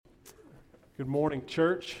Good morning,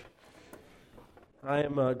 church. I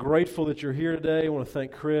am grateful that you're here today. I want to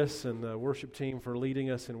thank Chris and the worship team for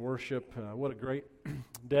leading us in worship. What a great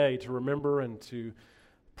day to remember and to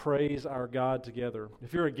praise our God together.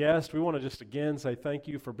 If you're a guest, we want to just again say thank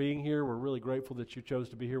you for being here. We're really grateful that you chose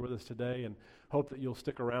to be here with us today and hope that you'll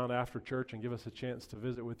stick around after church and give us a chance to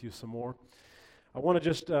visit with you some more. I want to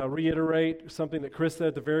just reiterate something that Chris said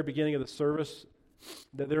at the very beginning of the service,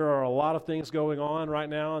 that there are a lot of things going on right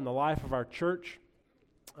now in the life of our church,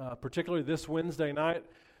 particularly this Wednesday night.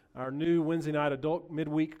 Our new Wednesday night adult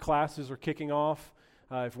midweek classes are kicking off.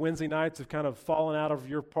 If Wednesday nights have kind of fallen out of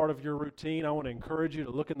your part of your routine, I want to encourage you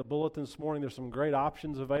to look in the bulletin this morning. There's some great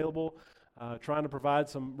options available, trying to provide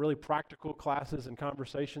some really practical classes and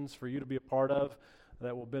conversations for you to be a part of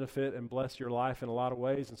that will benefit and bless your life in a lot of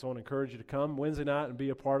ways. And so I want to encourage you to come Wednesday night and be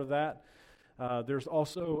a part of that. There's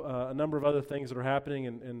also a number of other things that are happening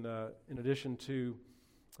in addition to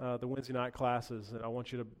the Wednesday night classes that I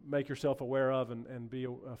want you to make yourself aware of and be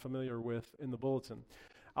familiar with in the bulletin.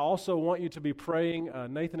 I also want you to be praying.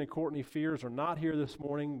 Nathan and Courtney Fears are not here this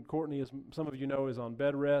morning. Courtney, as some of you know, is on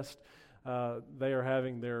bed rest. They are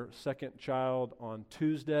having their second child on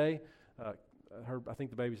Tuesday. I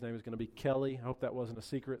think the baby's name is going to be Kelly. I hope that wasn't a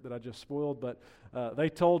secret that I just spoiled, but they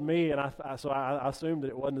told me, and so I assumed that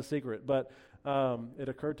it wasn't a secret, but it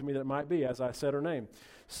occurred to me that it might be as I said her name.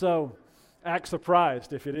 So act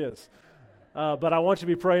surprised if it is. But I want you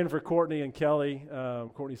to be praying for Courtney and Kelly.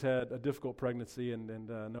 Courtney's had a difficult pregnancy, and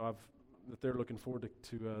know that they're looking forward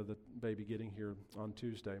to the baby getting here on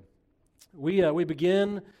Tuesday. We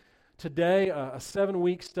begin today a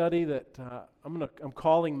 7-week study that I'm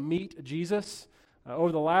calling Meet Jesus.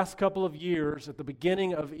 Over the last couple of years, at the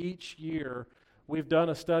beginning of each year, we've done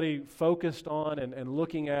a study focused on and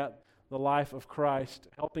looking at the life of Christ,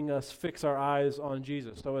 helping us fix our eyes on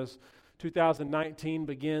Jesus. So as 2019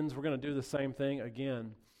 begins, we're going to do the same thing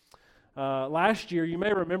again. Last year, you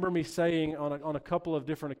may remember me saying on a couple of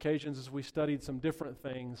different occasions as we studied some different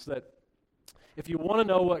things that if you want to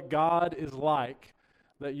know what God is like,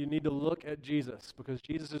 that you need to look at Jesus, because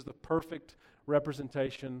Jesus is the perfect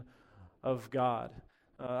representation of God.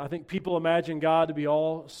 I think people imagine God to be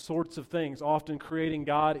all sorts of things, often creating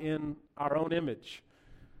God in our own image.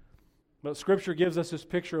 But Scripture gives us this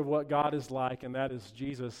picture of what God is like, and that is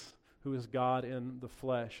Jesus, who is God in the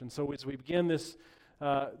flesh. And so as we begin this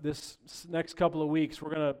next couple of weeks,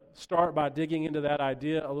 we're going to start by digging into that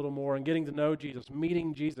idea a little more and getting to know Jesus,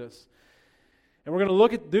 meeting Jesus. And we're going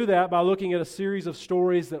to do that by looking at a series of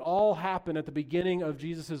stories that all happen at the beginning of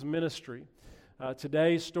Jesus' ministry.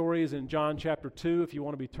 Today's story is in John chapter 2, if you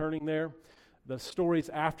want to be turning there. The stories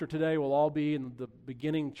after today will all be in the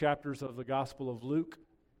beginning chapters of the Gospel of Luke.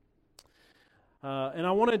 And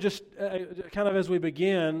I want to just, kind of as we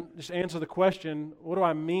begin, just answer the question, what do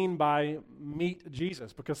I mean by meet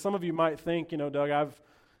Jesus? Because some of you might think, Doug,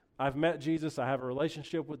 I've met Jesus, I have a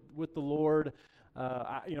relationship with the Lord.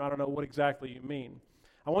 I don't know what exactly you mean.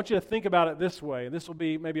 I want you to think about it this way, and this will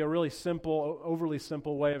be maybe a really simple, overly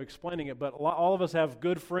simple way of explaining it, but all of us have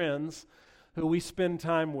good friends who we spend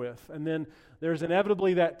time with, and then there's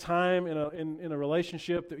inevitably that time in a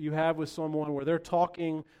relationship that you have with someone where they're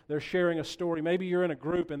talking, they're sharing a story. Maybe you're in a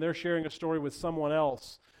group and they're sharing a story with someone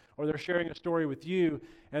else, or they're sharing a story with you,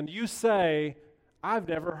 and you say, I've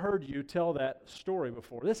never heard you tell that story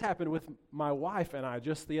before. This happened with my wife and I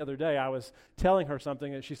just the other day. I was telling her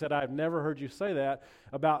something and she said, I've never heard you say that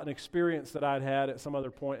about an experience that I'd had at some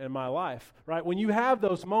other point in my life, right? When you have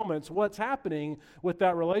those moments, what's happening with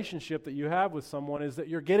that relationship that you have with someone is that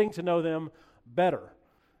you're getting to know them better.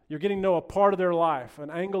 You're getting to know a part of their life,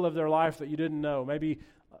 an angle of their life that you didn't know. Maybe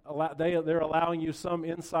they're allowing you some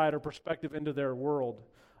insight or perspective into their world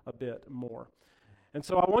a bit more. And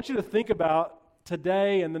so I want you to think about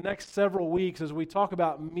today and the next several weeks as we talk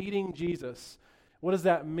about meeting Jesus. What does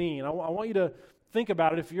that mean? I want you to think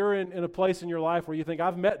about it. If you're in a place in your life where you think,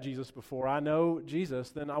 I've met Jesus before, I know Jesus,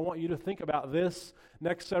 then I want you to think about this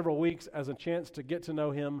next several weeks as a chance to get to know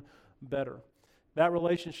Him better. That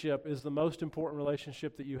relationship is the most important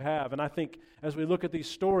relationship that you have. And I think as we look at these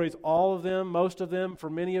stories, all of them, most of them, for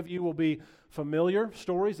many of you will be familiar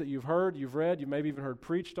stories that you've heard, you've read, you've maybe even heard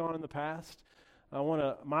preached on in the past. One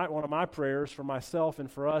of my prayers for myself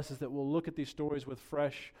and for us is that we'll look at these stories with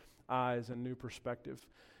fresh eyes and new perspective.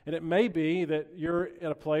 And it may be that you're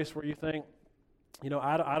in a place where you think,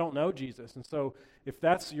 I don't know Jesus. And so if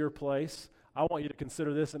that's your place, I want you to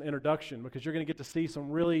consider this an introduction, because you're going to get to see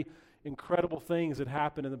some really incredible things that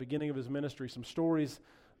happen in the beginning of His ministry, some stories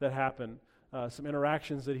that happen, some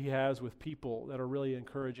interactions that He has with people that are really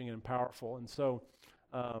encouraging and powerful. And so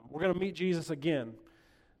we're going to meet Jesus again.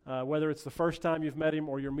 Whether it's the first time you've met him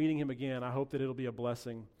or you're meeting him again, I hope that it'll be a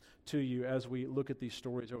blessing to you as we look at these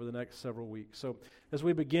stories over the next several weeks. So as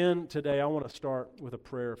we begin today, I want to start with a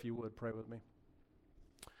prayer, if you would. Pray with me.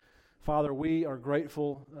 Father, we are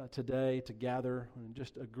grateful today to gather and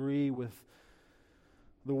just agree with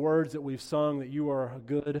the words that we've sung, that you are a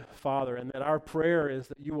good Father, and that our prayer is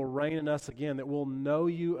that you will reign in us again, that we'll know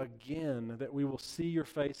you again, that we will see your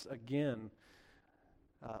face again.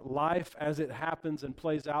 Life as it happens and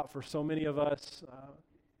plays out for so many of us,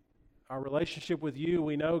 our relationship with you,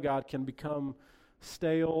 we know, God, can become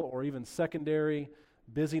stale or even secondary.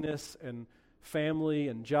 Busyness and family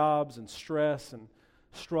and jobs and stress and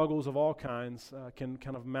struggles of all kinds can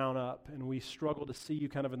kind of mount up, and we struggle to see you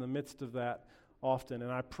kind of in the midst of that often.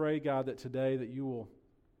 And I pray, God, that today that you will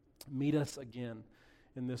meet us again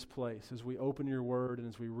in this place as we open your word and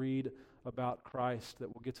as we read about Christ, that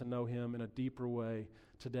we'll get to know him in a deeper way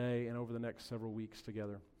today and over the next several weeks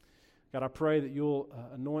together. God, I pray that you'll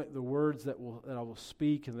anoint the words that I will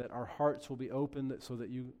speak, and that our hearts will be open so that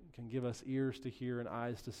you can give us ears to hear and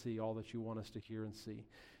eyes to see all that you want us to hear and see.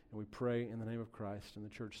 And we pray in the name of Christ. And the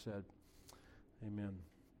church said, amen.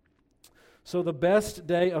 So the best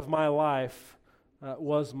day of my life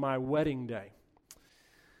was my wedding day.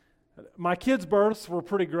 My kids' births were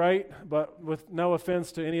pretty great, but with no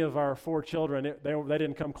offense to any of our 4 children, they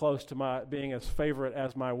didn't come close to my being as favorite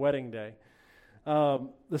as my wedding day. The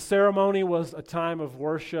ceremony was a time of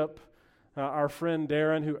worship. Our friend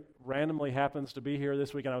Darren, who randomly happens to be here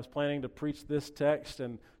this week, and I was planning to preach this text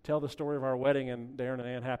and tell the story of our wedding, and Darren and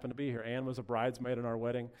Ann happened to be here. Ann was a bridesmaid in our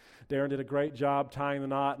wedding. Darren did a great job tying the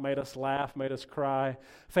knot, made us laugh, made us cry.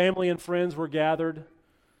 Family and friends were gathered.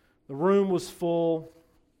 The room was full.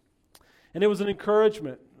 And it was an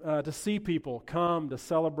encouragement to see people come to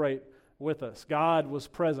celebrate with us. God was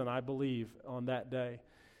present, I believe, on that day.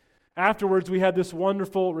 Afterwards, we had this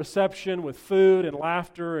wonderful reception with food and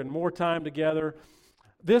laughter and more time together.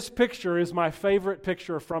 This picture is my favorite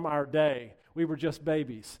picture from our day. We were just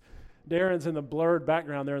babies. Darren's in the blurred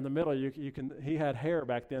background there in the middle. He had hair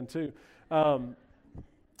back then too.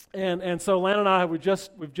 And so Lana and I, we've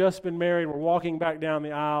just been married. We're walking back down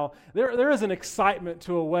the aisle. There is an excitement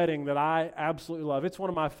to a wedding that I absolutely love. It's one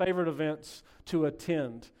of my favorite events to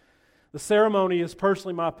attend. The ceremony is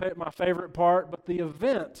personally my favorite part, but the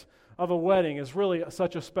event of a wedding is really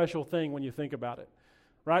such a special thing when you think about it,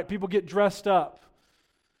 right? People get dressed up.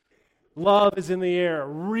 Love is in the air.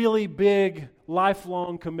 Really big,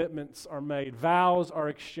 lifelong commitments are made. Vows are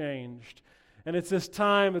exchanged. And it's this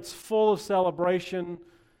time that's full of celebration,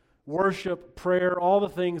 worship, prayer, all the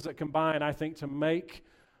things that combine, I think, to make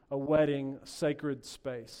a wedding a sacred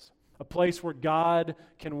space. A place where God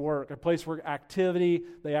can work. A place where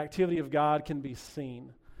the activity of God can be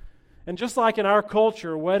seen. And just like in our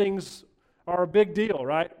culture, weddings are a big deal,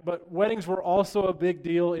 right? But weddings were also a big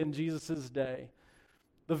deal in Jesus' day.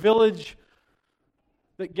 The village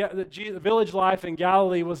life in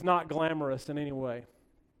Galilee was not glamorous in any way.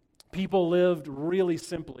 People lived really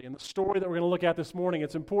simply. And the story that we're going to look at this morning,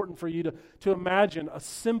 it's important for you to imagine a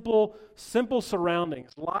simple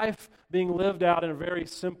surroundings, life being lived out in a very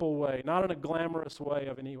simple way, not in a glamorous way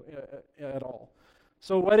at all.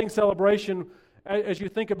 So wedding celebration, as you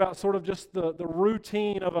think about sort of just the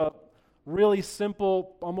routine of a really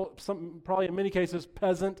simple, probably in many cases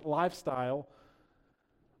peasant lifestyle,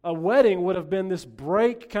 a wedding would have been this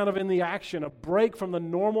break kind of in the action, a break from the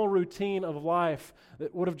normal routine of life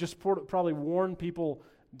that would have just probably worn people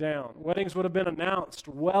down. Weddings would have been announced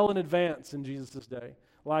well in advance in Jesus' day,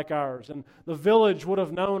 like ours. And the village would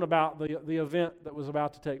have known about the event that was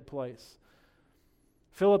about to take place.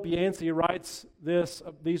 Philip Yancey writes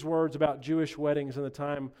these words about Jewish weddings in the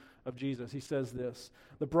time of Jesus. He says this: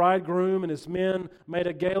 "The bridegroom and his men made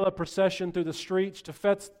a gala procession through the streets to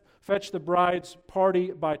fetch the bride's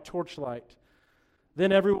party by torchlight.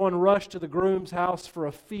 Then everyone rushed to the groom's house for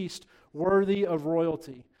a feast worthy of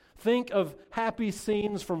royalty. Think of happy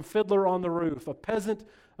scenes from Fiddler on the Roof, of peasant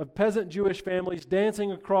Jewish families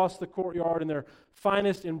dancing across the courtyard in their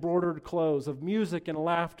finest embroidered clothes, of music and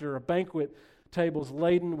laughter, of banquet tables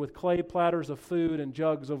laden with clay platters of food and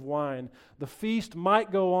jugs of wine. The feast might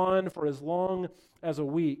go on for as long as a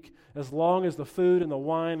week, as long as the food and the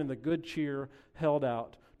wine and the good cheer held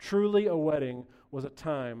out. Truly, a wedding was a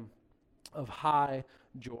time of high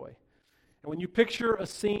joy." And when you picture a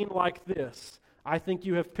scene like this, I think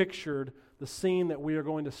you have pictured the scene that we are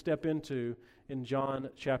going to step into in John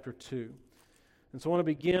chapter 2. And so I want to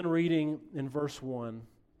begin reading in verse 1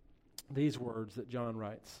 these words that John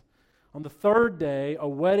writes. "On the 3rd day, a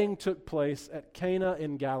wedding took place at Cana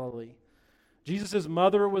in Galilee. Jesus'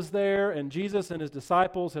 mother was there, and Jesus and his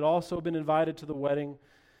disciples had also been invited to the wedding.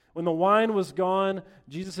 When the wine was gone,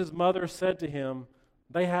 Jesus' mother said to him,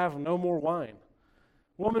 "They have no more wine."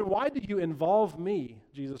 "Woman, why do you involve me?"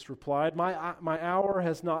 Jesus replied. My hour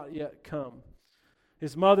has not yet come."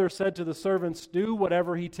 His mother said to the servants, "Do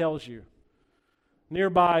whatever he tells you."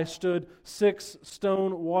 Nearby stood 6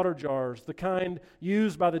 stone water jars, the kind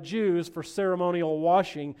used by the Jews for ceremonial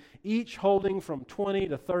washing, each holding from 20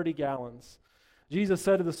 to 30 gallons. Jesus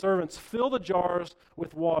said to the servants, "Fill the jars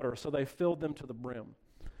with water," so they filled them to the brim.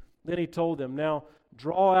 Then he told them, "Now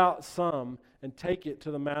draw out some and take it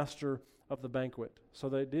to the master of the banquet." So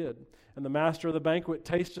they did. And the master of the banquet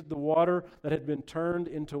tasted the water that had been turned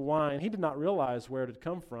into wine. He did not realize where it had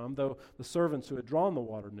come from, though the servants who had drawn the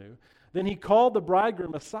water knew. Then he called the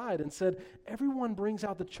bridegroom aside and said, "Everyone brings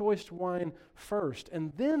out the choice wine first,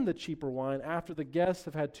 and then the cheaper wine after the guests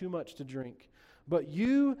have had too much to drink. But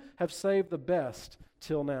you have saved the best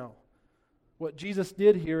till now." What Jesus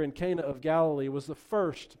did here in Cana of Galilee was the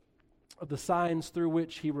first of the signs through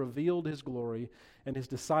which he revealed his glory, and his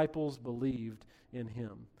disciples believed in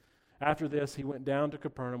him. After this, he went down to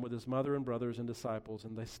Capernaum with his mother and brothers and disciples,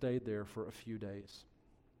 and they stayed there for a few days.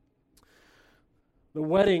 The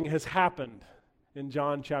wedding has happened in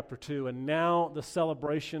John chapter 2, and now the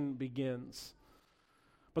celebration begins.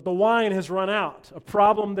 But the wine has run out, a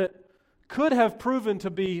problem that could have proven to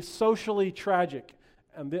be socially tragic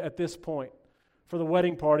at this point for the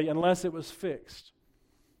wedding party unless it was fixed.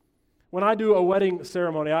 When I do a wedding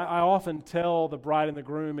ceremony, I often tell the bride and the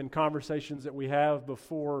groom in conversations that we have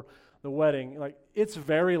before the wedding, like, it's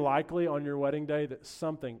very likely on your wedding day that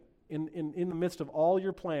something, in the midst of all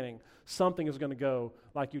your planning, something is going to go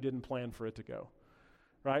like you didn't plan for it to go,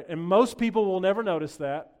 right? And most people will never notice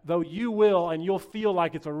that, though you will, and you'll feel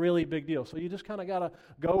like it's a really big deal. So you just kind of got to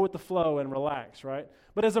go with the flow and relax, right?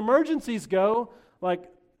 But as emergencies go,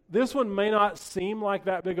 like, this one may not seem like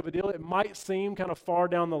that big of a deal. It might seem kind of far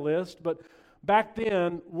down the list, but back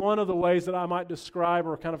then, one of the ways that I might describe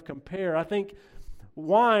or kind of compare, I think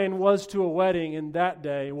wine was to a wedding in that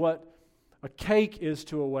day what a cake is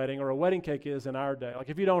to a wedding, or a wedding cake is in our day. Like,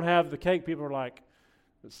 if you don't have the cake, people are like,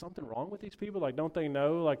 "Is something wrong with these people? Like, don't they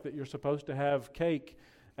know like that you're supposed to have cake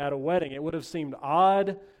at a wedding?" It would have seemed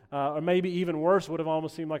odd, or maybe even worse, would have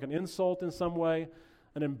almost seemed like an insult in some way,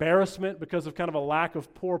 an embarrassment because of kind of a lack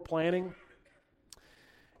of poor planning.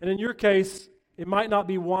 And in your case, it might not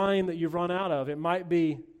be wine that you've run out of. It might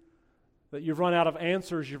be that you've run out of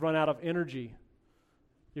answers, you've run out of energy,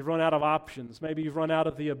 you've run out of options. Maybe you've run out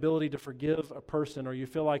of the ability to forgive a person, or you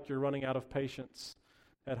feel like you're running out of patience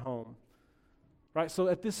at home. Right? So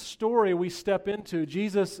at this story we step into,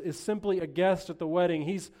 Jesus is simply a guest at the wedding.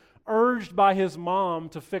 He's urged by his mom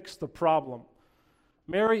to fix the problem.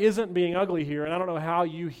 Mary isn't being ugly here, and I don't know how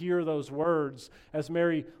you hear those words as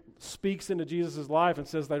Mary speaks into Jesus' life and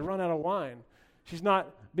says they run out of wine. She's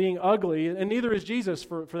not being ugly, and neither is Jesus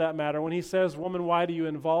for that matter when he says, "Woman, why do you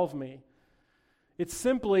involve me?" It's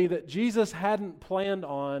simply that Jesus hadn't planned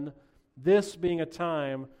on this being a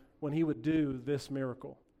time when he would do this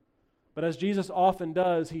miracle. But as Jesus often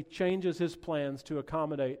does, he changes his plans to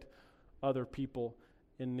accommodate other people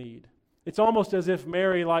in need. It's almost as if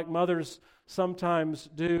Mary, like mothers sometimes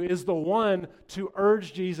do, is the one to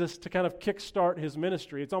urge Jesus to kind of kickstart his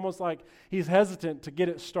ministry. It's almost like he's hesitant to get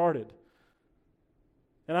it started.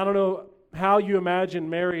 And I don't know how you imagine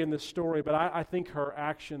Mary in this story, but I think her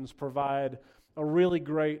actions provide a really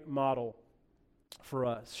great model for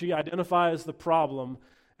us. She identifies the problem,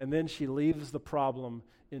 and then she leaves the problem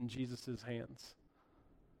in Jesus' hands.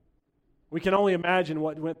 We can only imagine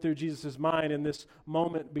what went through Jesus' mind in this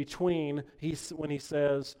moment between when he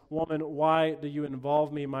says, "Woman, why do you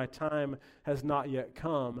involve me? My time has not yet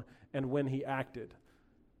come," and when he acted.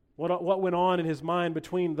 What went on in his mind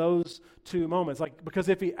between those two moments? Like, because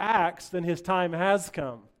if he acts, then his time has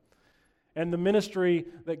come. And the ministry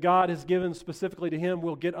that God has given specifically to him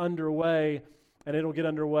will get underway, and it'll get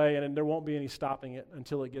underway, and there won't be any stopping it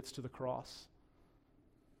until it gets to the cross.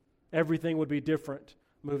 Everything would be different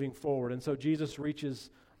moving forward. And so Jesus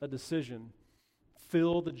reaches a decision: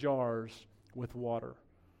 fill the jars with water.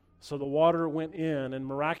 So the water went in, and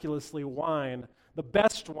miraculously wine, the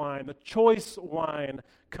best wine, the choice wine,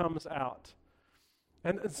 comes out.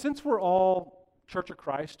 And since we're all Church of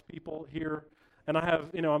Christ people here, and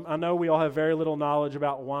I know we all have very little knowledge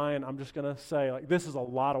about wine, I'm just going to say, like, this is a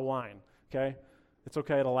lot of wine, okay? It's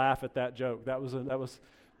okay to laugh at that joke. That was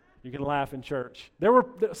you can laugh in church. There were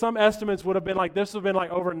some estimates would have been like, this would have been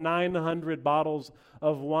like over 900 bottles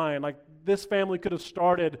of wine. Like, this family could have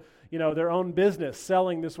started, their own business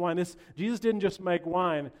selling this wine. Jesus didn't just make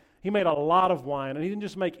wine. He made a lot of wine, and he didn't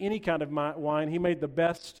just make any kind of wine. He made the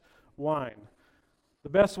best wine. The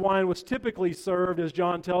best wine was typically served, as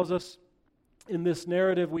John tells us in this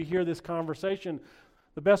narrative, we hear this conversation.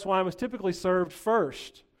 The best wine was typically served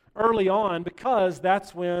first, early on, because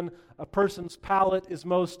that's when a person's palate is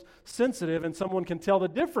most sensitive and someone can tell the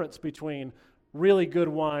difference between really good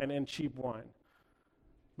wine and cheap wine.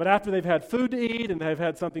 But after they've had food to eat and they've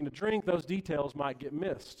had something to drink, those details might get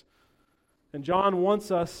missed. And John wants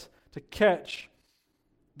us to catch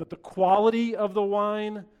that the quality of the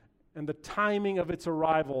wine and the timing of its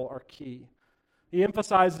arrival are key. He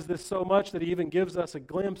emphasizes this so much that he even gives us a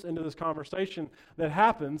glimpse into this conversation that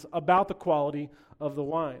happens about the quality of the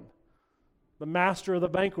wine. The master of the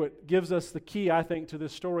banquet gives us the key, I think, to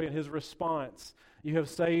this story in his response. You have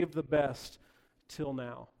saved the best till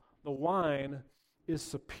now. The wine is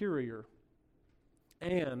superior,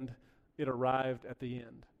 and it arrived at the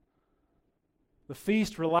end. The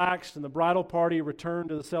feast relaxed and the bridal party returned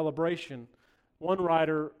to the celebration. One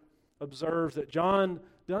writer observes that John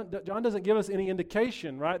doesn't give us any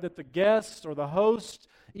indication, right, that the guests or the host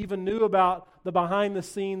even knew about the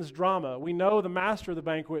behind-the-scenes drama. We know the master of the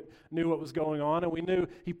banquet knew what was going on, and we knew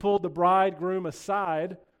he pulled the bridegroom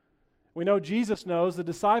aside. We know Jesus knows, the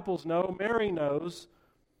disciples know, Mary knows,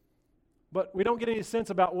 but we don't get any sense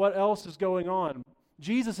about what else is going on.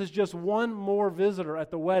 Jesus is just one more visitor at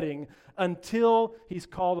the wedding until he's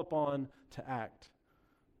called upon to act.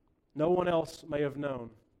 No one else may have known,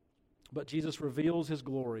 but Jesus reveals his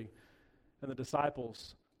glory, and the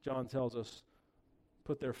disciples, John tells us,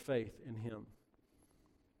 put their faith in him.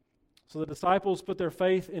 So the disciples put their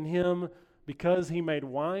faith in him because he made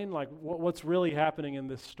wine? Like, what's really happening in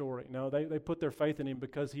this story? No, they put their faith in him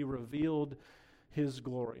because he revealed his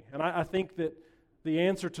glory. And I think that the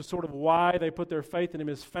answer to sort of why they put their faith in him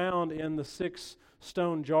is found in the 6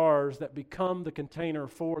 stone jars that become the container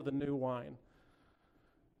for the new wine.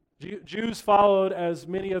 Jews followed, as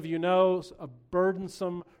many of you know, a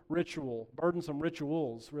burdensome rituals,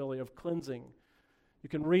 really, of cleansing. You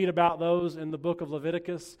can read about those in the book of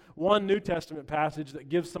Leviticus. One New Testament passage that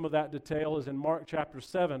gives some of that detail is in Mark chapter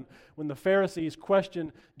 7, when the Pharisees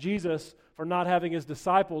question Jesus for not having his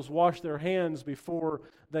disciples wash their hands before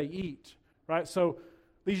they eat. Right? So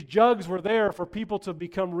these jugs were there for people to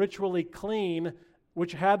become ritually clean,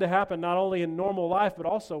 which had to happen not only in normal life, but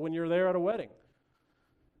also when you're there at a wedding.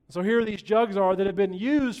 So here these jugs are that have been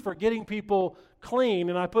used for getting people clean,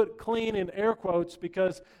 and I put clean in air quotes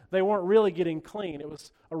because they weren't really getting clean. It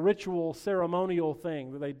was a ritual, ceremonial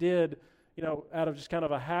thing that they did, out of just kind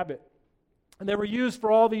of a habit. And they were used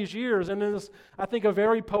for all these years, and in this, I think, a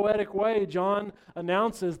very poetic way, John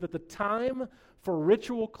announces that the time for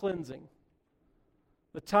ritual cleansing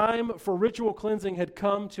had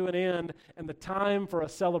come to an end, and the time for a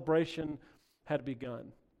celebration had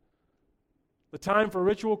begun. The time for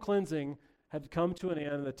ritual cleansing had come to an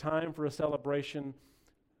end, and the time for a celebration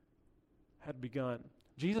had begun.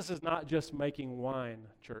 Jesus is not just making wine,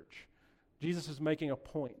 church. Jesus is making a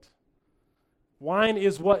point. Wine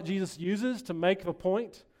is what Jesus uses to make the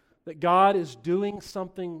point that God is doing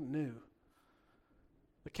something new.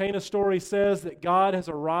 The Cana story says that God has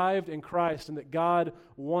arrived in Christ and that God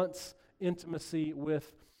wants intimacy with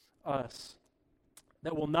us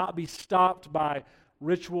that will not be stopped by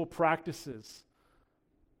ritual practices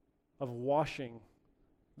of washing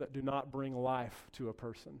that do not bring life to a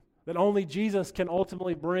person. That only Jesus can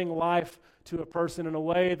ultimately bring life to a person in a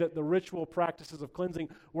way that the ritual practices of cleansing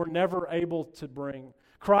were never able to bring.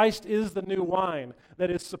 Christ is the new wine that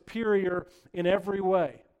is superior in every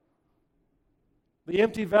way. The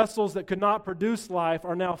empty vessels that could not produce life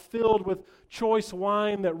are now filled with choice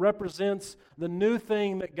wine that represents the new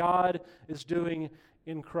thing that God is doing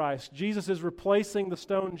in Christ. Jesus is replacing the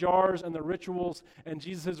stone jars and the rituals, and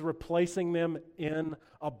Jesus is replacing them in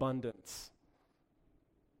abundance.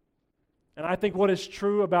 And I think what is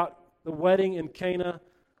true about the wedding in Cana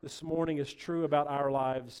this morning is true about our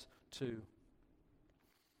lives too.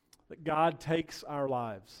 That God takes our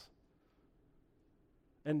lives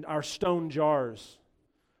and our stone jars,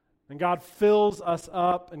 and God fills us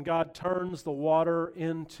up, and God turns the water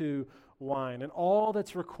into wine. And all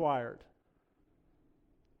that's required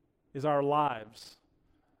is our lives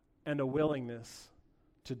and a willingness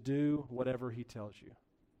to do whatever he tells you.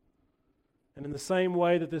 And in the same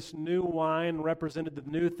way that this new wine represented the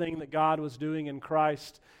new thing that God was doing in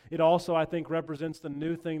Christ, it also, I think, represents the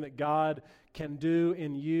new thing that God can do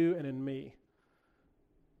in you and in me.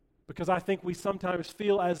 Because I think we sometimes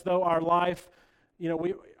feel as though our life,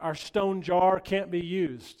 our stone jar can't be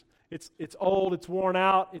used. It's old, it's worn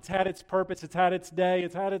out, it's had its purpose, it's had its day,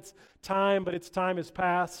 it's had its time, but its time is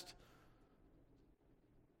past.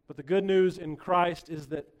 But the good news in Christ is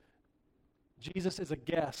that Jesus is a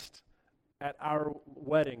guest at our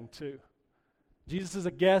wedding too. Jesus is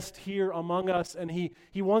a guest here among us, and he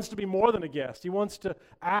wants to be more than a guest. He wants to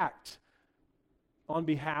act on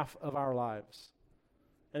behalf of our lives.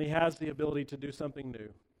 And he has the ability to do something new,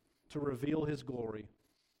 to reveal his glory,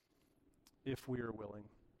 if we are willing.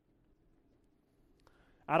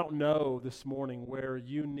 I don't know this morning where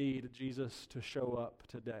you need Jesus to show up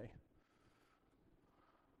today.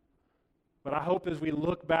 But I hope as we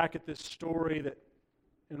look back at this story that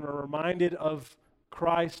and we're reminded of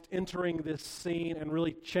Christ entering this scene and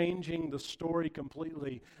really changing the story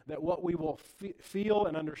completely, that what we will feel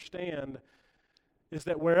and understand is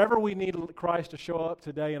that wherever we need Christ to show up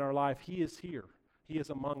today in our life, he is here. He is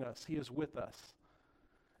among us. He is with us.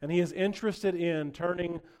 And he is interested in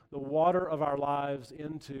turning the water of our lives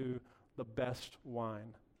into the best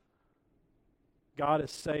wine. God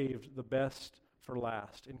has saved the best for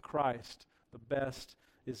last. In Christ, the best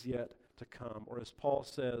is yet to come. Or as Paul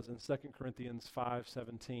says in 2 Corinthians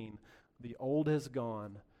 5:17, the old has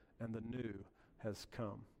gone and the new has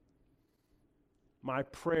come. My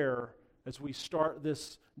prayer as we start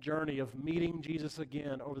this journey of meeting Jesus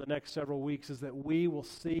again over the next several weeks is that we will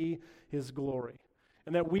see his glory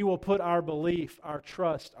and that we will put our belief, our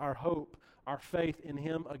trust, our hope, our faith in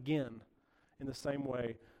him again in the same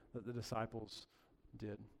way that the disciples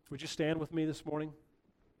did. Would you stand with me this morning?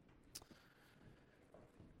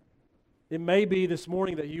 It may be this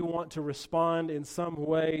morning that you want to respond in some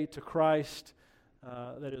way to Christ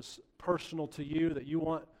that is personal to you, that you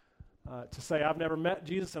want to say, I've never met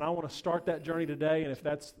Jesus and I want to start that journey today. And if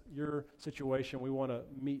that's your situation, we want to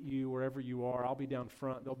meet you wherever you are. I'll be down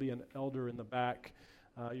front. There'll be an elder in the back.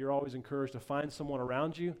 You're always encouraged to find someone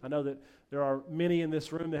around you. I know that there are many in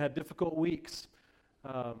this room that had difficult weeks.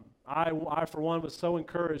 I, for one, was so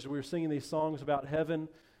encouraged. We were singing these songs about heaven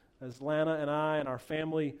as Lana and I and our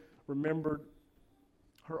family remembered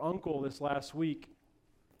her uncle this last week,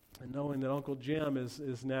 and knowing that Uncle Jim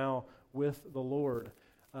is now with the Lord.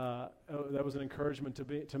 That was an encouragement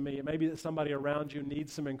to me. It may be that somebody around you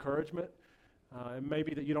needs some encouragement. It may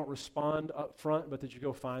be that you don't respond up front, but that you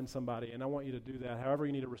go find somebody. And I want you to do that. However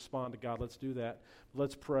you need to respond to God, let's do that.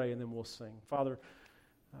 Let's pray, and then we'll sing. Father,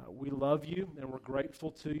 we love you, and we're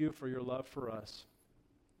grateful to you for your love for us.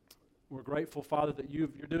 We're grateful, Father, that you're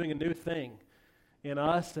doing a new thing in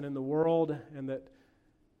us and in the world, and that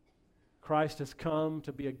Christ has come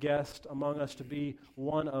to be a guest among us, to be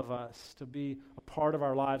one of us, to be a part of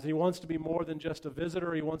our lives. And he wants to be more than just a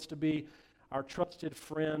visitor. He wants to be our trusted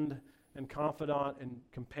friend and confidant and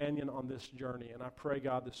companion on this journey. And I pray,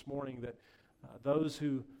 God, this morning that those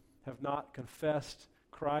who have not confessed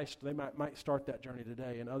Christ, they might start that journey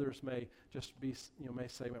today, and others may just be, may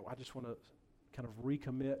say, I just want to kind of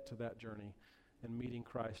recommit to that journey and meeting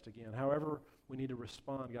Christ again. However we need to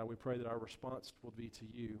respond, God, we pray that our response will be to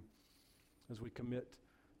you as we commit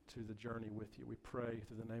to the journey with you. We pray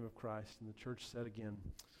through the name of Christ. And the church said again,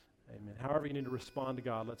 amen. However you need to respond to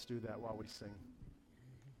God, let's do that while we sing.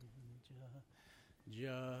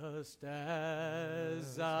 Just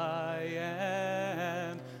as I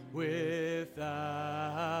am, without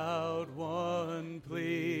one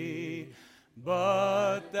plea,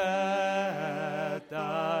 but that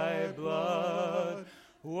thy blood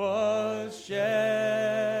was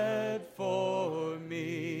shed for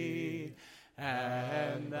me,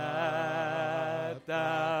 and that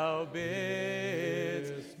thou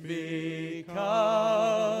bidst me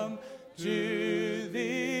come to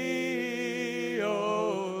thee,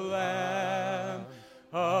 O Lamb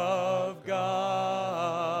of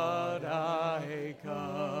God, I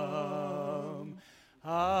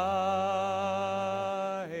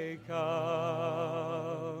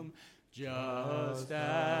come, just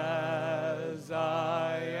as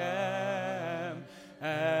I am,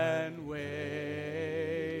 and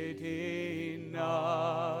waiting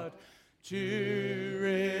not to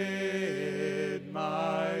rid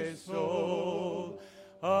my soul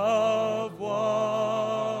of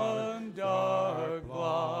one dark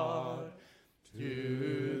blot,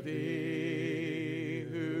 to thee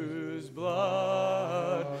whose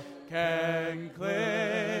blood can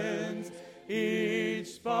cleanse each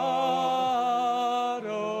spot,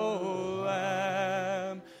 O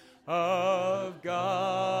Lamb of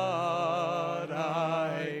God,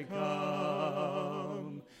 I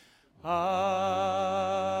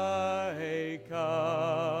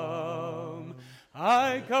come,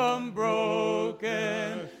 I come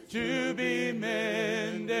broken to be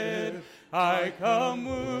mended, I come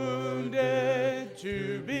wounded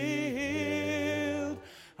to be healed,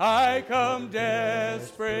 I come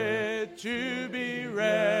desperate to be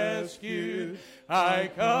rescued, I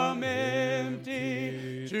come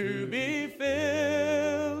empty to be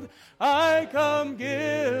filled, I come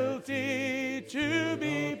guilty to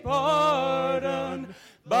be pardoned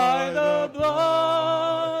by the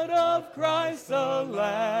blood of Christ the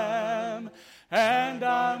Lamb, and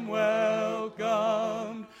I'm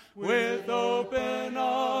welcomed with open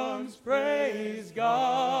arms, praise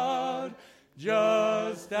God,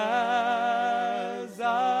 just as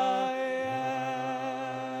I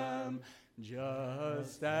am,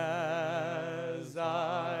 just as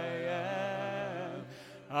I am.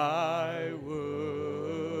 I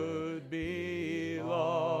would be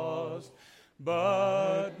lost,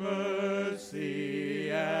 but mercy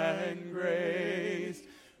and grace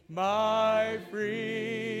my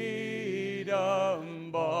freedom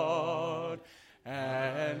bought,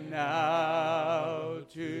 and now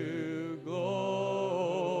to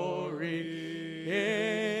glory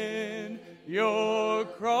in your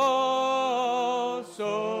cross,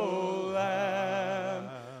 O Lamb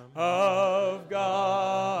of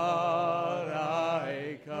God,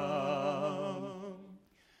 I come.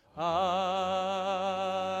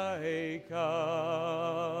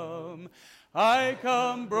 I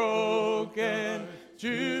come broken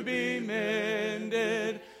to be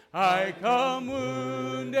mended. I come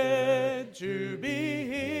wounded to be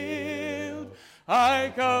healed.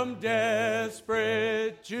 I come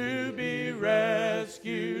desperate to be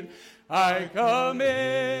rescued. I come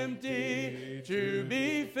empty to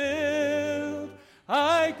be filled.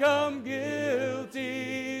 I come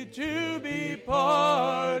guilty to be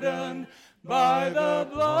pardoned by the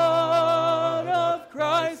blood of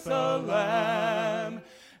Christ the Lamb,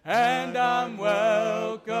 and I'm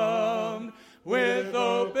welcomed with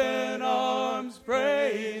open arms,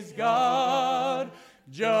 praise God,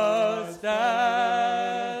 just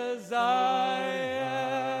as I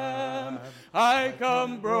am. I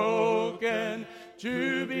come broken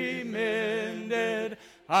to be mended.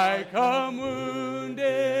 I come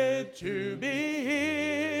wounded to be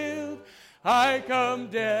healed. I come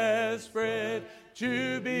desperate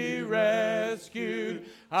to be rescued.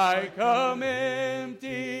 I come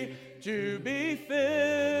empty to be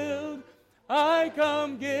filled. I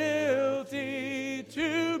come guilty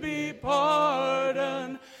to be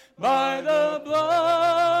pardoned by the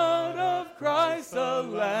blood of Christ the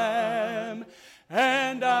Lamb,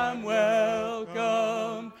 and I'm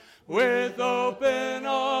welcome with open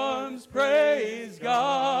arms, praise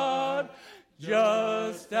God,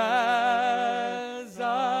 just as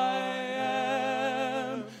I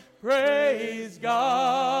am, praise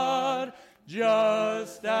God,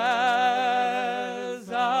 just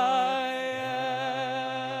as I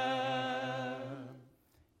am.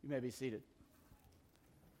 You may be seated.